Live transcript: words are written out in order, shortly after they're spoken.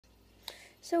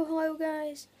So hello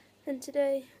guys, and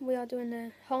today we are doing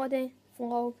a holiday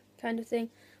vlog kind of thing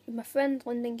with my friend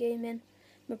Lyndon Gaming,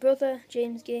 my brother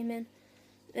James Gaming,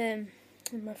 and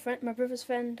my brother's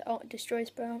friend Destroy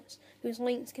Sprouts, whose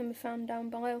links can be found down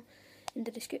below in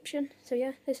the description. So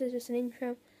yeah, this is just an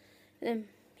intro. You're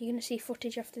going to see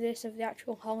footage after this of the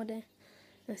actual holiday.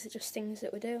 This is just things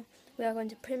that we do. We are going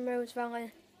to Primrose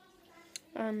Valley,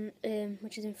 and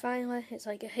which is in Filey. It's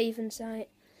like a haven site.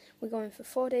 We're going for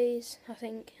 4 days, I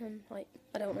think,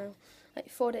 I don't know,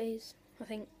 4 days, I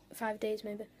think, 5 days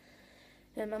maybe,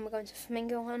 and we're going to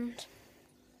Flamingo land.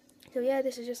 So yeah,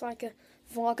 this is just like a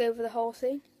vlog over the whole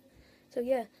thing. So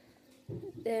yeah,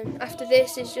 after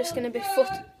this is just going to be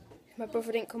my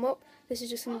brother didn't come up, this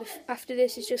is just going to be, after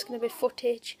this is just going to be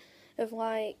footage of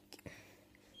like,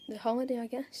 the holiday I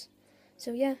guess.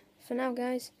 So yeah, for now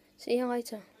guys, see you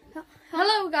later.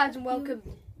 Hello guys and welcome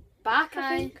back,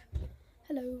 I think.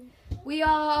 Hello. We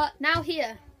are now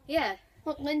here. Yeah.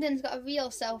 Look, Lyndon's got a real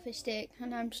selfie stick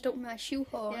and I'm stuck with my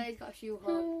shoehorn. Yeah, he's got a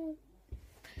shoehorn.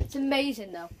 It's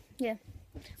amazing though. Yeah.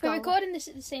 We're recording this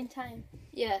at the same time.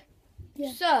 Yeah.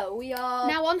 Yeah. So we are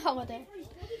now on holiday.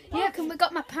 Yeah, Look, and we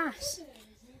got my pass.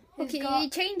 Look, he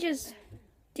changes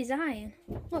design.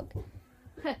 Look.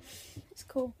 It's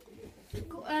cool.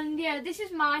 And yeah, this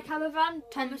is my caravan.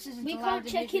 Thomas isn't we allowed can't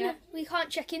check in. yet. We can't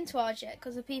check into ours yet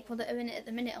because the people that are in it at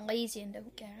the minute are lazy and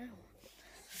don't get out.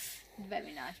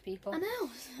 Very nice people. I know.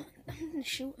 I'm gonna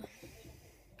shoot them.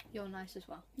 You're nice as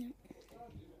well. Yeah.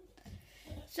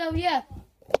 So yeah,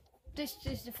 this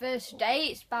is the first day.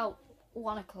 It's about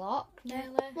 1 o'clock. Yeah.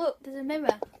 Look, there's a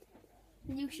mirror.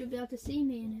 You should be able to see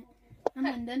me in it. I'm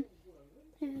Lyndon.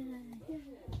 If we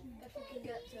can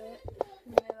get to it,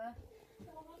 the mirror.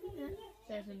 Yeah.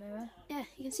 There's a mirror. Yeah,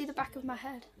 you can see the back of my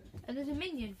head. And there's a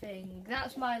minion thing.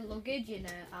 That's my luggage in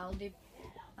a Aldi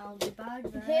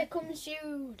bag there. Here comes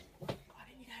Jude.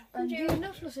 And Jude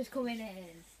Nutless is coming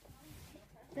in.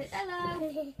 Say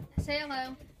hello. Say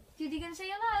hello. Jude, you gonna say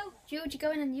hello? Jude, you're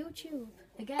going on YouTube.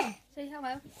 Again. Say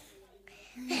hello.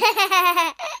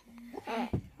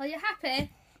 Are you happy?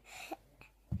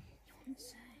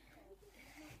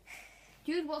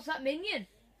 Jude, what's that minion?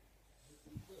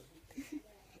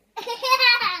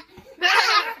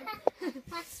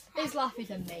 His laugh is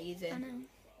amazing. I know.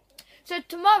 So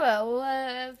tomorrow,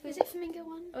 Is it Flamingo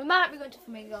one? we might be going to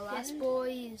Flamingo Land. Yes,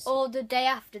 boys. Or the day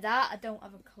after that, I don't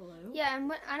have a clue. Yeah,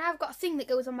 and I've got a thing that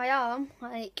goes on my arm,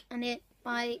 and it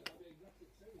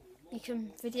you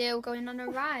can video going on a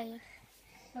ride.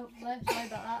 Oh, sorry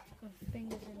about that. My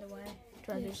finger's in the way.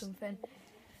 Trying to do something.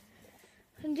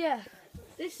 And yeah,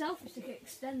 this selfie stick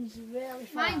extends really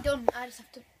far. Mine done. I just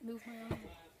have to move my arm.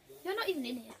 You're not even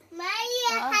in it.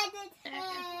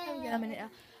 I'm in it now.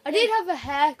 I did have a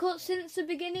haircut since the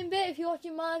beginning bit, if you're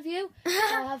watching my view.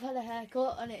 I have had a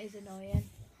haircut and it is annoying.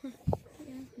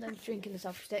 Yeah. I'm drinking the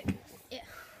selfie stick. Yeah.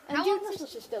 And How Jude long is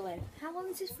Russell's is still in. How long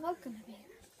is this vlog going to be?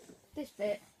 This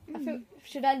bit. I think we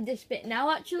should end this bit now,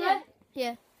 actually.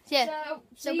 Yeah. Yeah.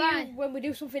 So bye. you when we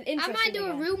do something interesting. I might do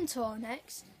again. a room tour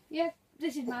next. Yeah,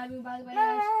 this is my room, by the way,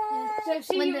 guys. Yeah. So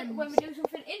see Lyndon's. you when we do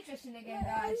something interesting again,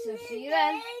 guys. So see you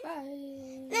then. Bye.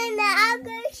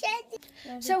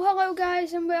 So hello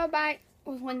guys, and we're back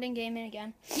with Lyndon Gaming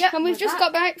again. Yeah, And we've just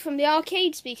got back from the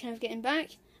arcade, speaking of getting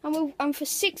back. And for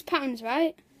 £6,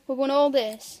 right, we won all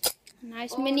this. A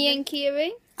nice mini and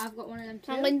keyring. I've got one of them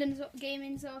too. And Lyndon's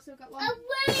Gaming's also got one.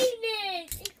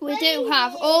 We do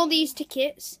have all these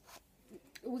tickets.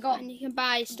 We got And you can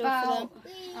buy stuff for them.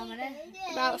 how many?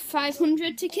 About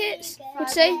 500 tickets, I'd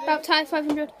say. About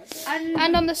 500.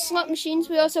 And on the slot machines,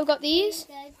 we also got these.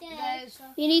 There's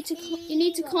You need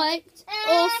to collect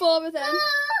all 4 of them.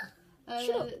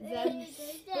 them.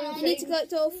 You need to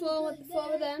collect all 4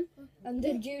 of them. And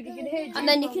then Jude, you can hear Jude. And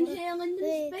then you can hear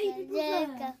Lyndon's baby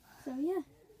brother. So yeah.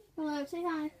 Hello, say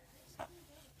hi.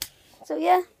 So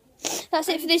yeah, that's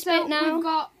it for this bit now. We've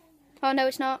got Oh no,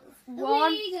 it's not.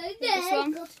 1, This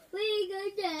one.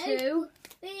 2,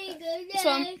 This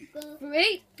one.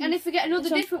 3. And if we get another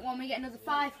This one. different one, we get another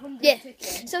 500 Yeah.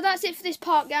 tickets. So that's it for this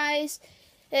part, guys.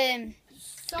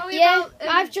 Sorry Yeah, about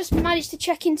I've just managed to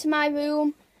check into my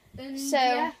room. So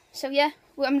yeah,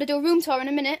 I'm gonna do a room tour in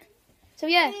a minute. So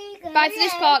yeah, bye for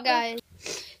this part, guys.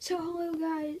 So hello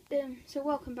guys. So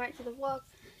welcome back to the vlog.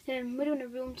 We're doing a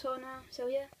room tour now. So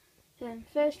yeah.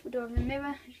 First we'll do over the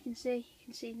mirror. As you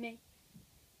can see me.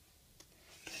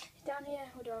 Down here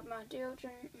we'll do my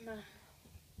deodorant, my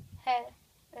hair,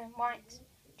 white,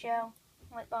 gel,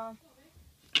 lip balm,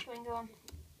 chewing gum,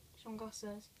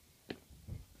 sunglasses,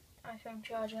 iPhone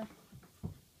charger.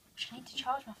 I need to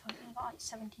charge my phone. I've got like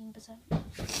 17%.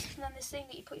 And then this thing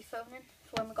that you put your phone in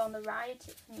for when we go on the rides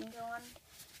at Flamingo Land.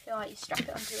 feel like you strap it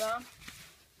onto your arm.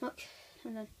 Look,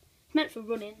 and then it's meant for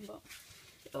running, but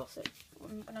it also,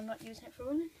 when I'm not using it for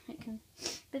running, it can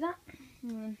be that.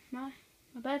 And then my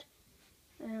bed,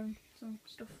 some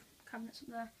stuff, cabinets up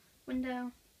there,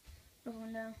 window, another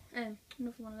window,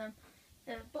 another one of them,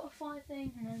 butterfly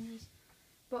thing, and then there's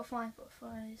butterfly,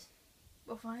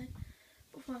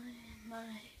 my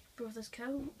brother's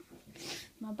coat,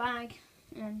 my bag,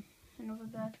 and another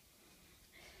bed.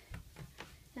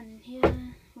 And here,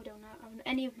 we don't have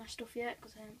any of my stuff yet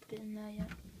because I haven't put it in there yet.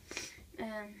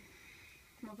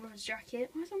 My brother's jacket.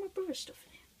 Why is all my brother's stuff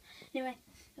in here? Anyway,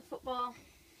 the football,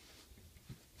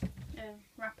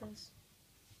 wrappers,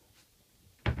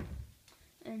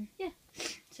 and yeah.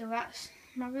 So that's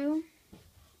my room.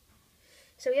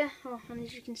 So yeah, and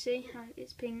as you can see,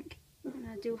 it's pink, and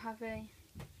I do have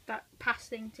that pass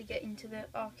thing to get into the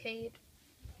arcade.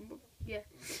 Yeah.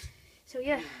 So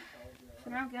yeah, for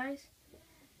now, guys,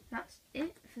 that's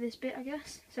it for this bit, I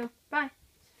guess. So bye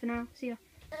for now. See ya.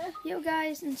 Yo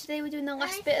guys, and today we're doing the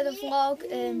last bit of the vlog.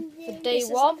 For day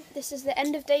one. This is the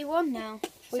end of day one now.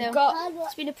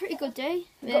 It's been a pretty good day.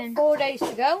 We've got 4 days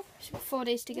to go. 4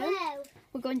 days to go.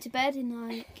 We're going to bed in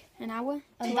like an hour.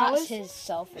 And that's his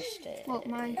self-esteem. What,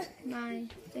 my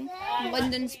thing?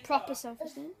 Lyndon's proper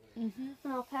self-esteem.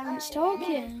 Our parents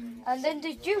talking. And then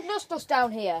there's Jude Nustos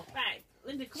down here. Right,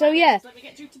 Lyndon, So yeah. Let me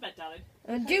get Jude to bed, darling.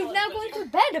 And Jude's now going to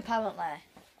bed apparently.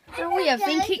 And we have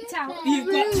been kicked out.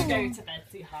 You've got to go to bed,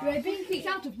 sweetheart. We're being kicked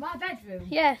out of my bedroom.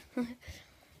 Yeah.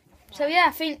 So yeah,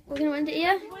 I think we're going to end it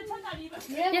here.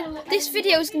 Yeah. This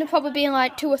video is going to probably be in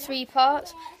like 2 or 3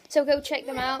 parts. So go check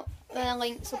them out. The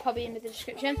links will probably be in the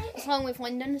description. Along with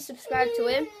Lyndon, subscribe to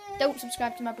him. Don't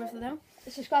subscribe to my brother though.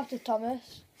 Subscribe to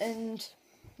Thomas, and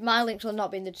my links will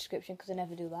not be in the description because I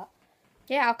never do that.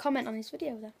 Yeah, I'll comment on this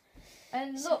video though.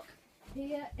 And look,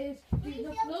 here is Jude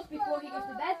Nustos before he goes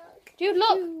to bed. Jude,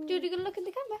 look! Jude, you're going to look at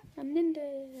the camera. I'm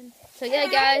Lyndon. So yeah,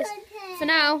 guys, for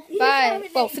now, bye.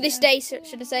 Well, for this day, should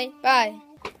I say, bye.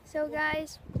 So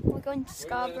guys, we're going to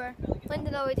Scarborough.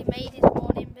 Lyndon already made his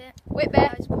morning bit.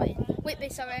 Whitby,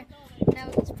 sorry. Now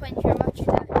he's playing Karachi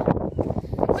there.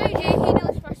 He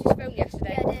nearly smashed his phone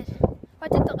yesterday. Yeah, I did. I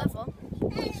did the level.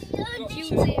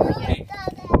 Jude's here again.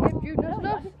 Jude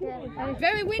Nustos. Yeah. And it's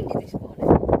very windy this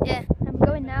morning. Yeah, I'm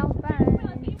going now. Bye.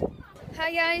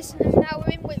 Hi guys, and now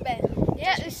we're in Whitby.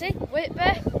 Yeah, you see,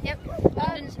 Whitby. Yep.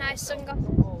 London's nice sunglasses.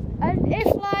 And if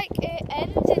like it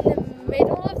ends in the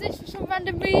middle of this for some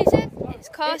random reason, It's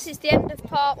cause it's the end of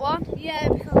part 1. yeah,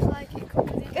 because like it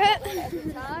comes in at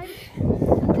the time.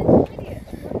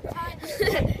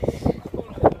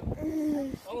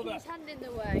 His hand in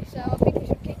the way, so I think we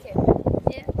should kick him.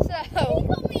 Yeah.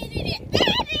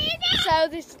 So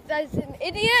there's an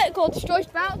idiot called Destroy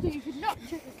Spout, so you should not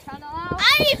check the channel out.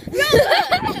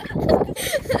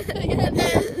 And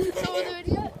then some other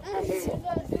idiot, and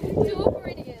 2 other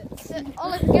idiots.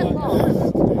 Oliver get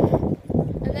lost.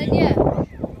 And then yeah.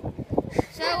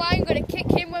 So I'm gonna kick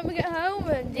him when we get home,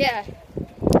 and yeah.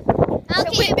 So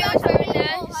Whitby was very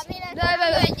nice.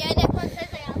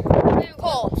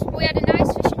 Pause. We had a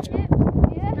nice fish and chip.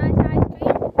 Yeah. Nice ice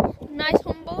cream. Nice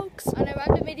humbugs. And a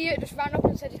random idiot just ran up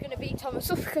and said he's going to beat Thomas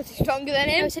up because he's stronger than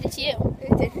No, I him. said it to you. He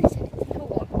did. He said it.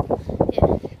 Come on.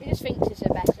 Yeah. He just thinks it's a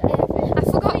better. I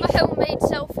forgot my homemade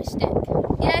selfie stick.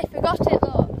 Yeah, he forgot it,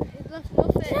 look. He's left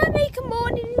nothing. Did I make a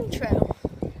morning intro?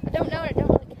 I don't know, I don't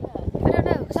like it. I don't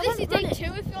know. So this is day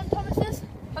 2 if you're on Thomas's.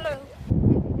 Hello.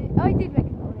 Oh, he did make a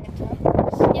morning intro.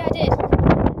 Yeah, I did.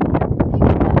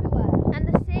 Everywhere. And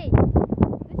the sea.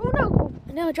 Oh no.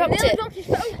 No, I dropped He nearly it. dropped his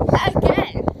phone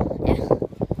again. Yeah.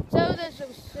 So there's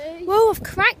some sea. Whoa, I've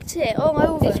cracked it all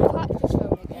over. He's cracked his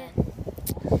phone again.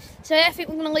 So yeah, I think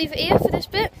we're going to leave it here for this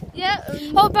bit. Yeah.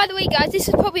 Oh, by the way, guys, this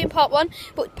is probably in part 1,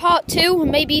 but part 2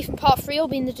 and maybe even part 3 will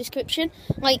be in the description,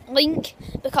 like link,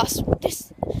 because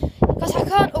I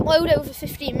can't upload over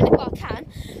 15 minutes. Well, I can,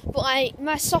 but like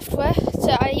my software,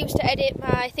 so I used to edit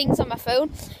my things on my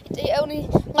phone. It only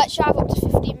lets you have up to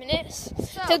 15 minutes.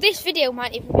 So this video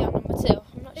might even be on number 2.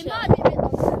 I'm not It sure. might be a bit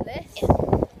longer than this.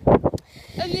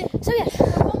 So yeah.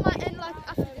 The one might end like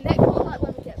after the next one, like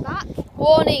when we get back.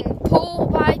 Warning: pool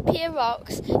by Pier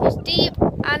Rocks is deep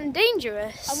and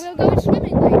dangerous. And we'll go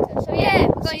swimming later. So Yeah,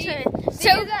 we're going see- swimming. See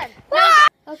So you then.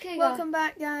 okay, welcome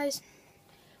back, guys.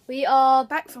 We are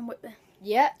Back from Whitby,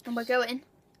 yeah and we're going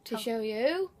to show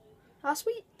you our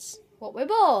sweets. what we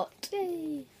bought.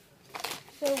 Yay!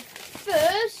 So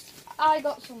first, I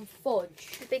got some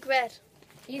fudge. The big red.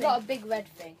 You got a big red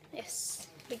thing. Yes,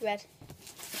 big red.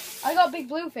 I got a big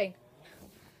blue thing.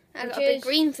 I Which got a big is-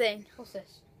 green thing. What's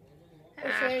this?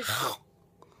 This is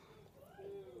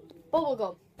bubble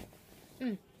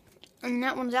gum. And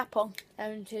that one's apple.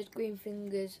 And his green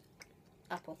fingers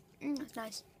apple. That's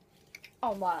nice.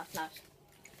 Oh wow, that's nice.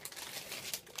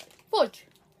 Fudge.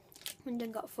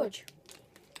 Lyndon got fudge.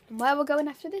 And where we're going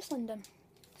after this, Lyndon?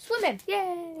 Swimming.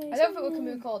 Yay! I don't think we can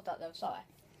record that though, sorry.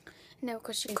 No,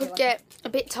 because you Think could you get a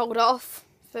bit told off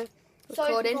for Sorry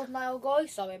recording. because my old guy,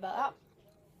 sorry about that.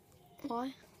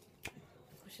 Why?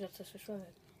 Because she left us for swimming.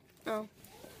 Oh.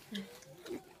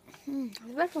 The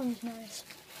red one's nice.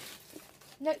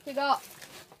 Next we got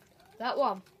that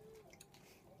one.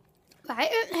 Right,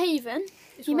 at Haven,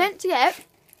 This you one. meant to get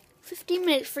 15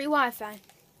 minutes free Wi-Fi.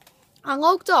 I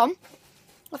logged on.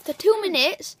 After 2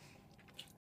 minutes,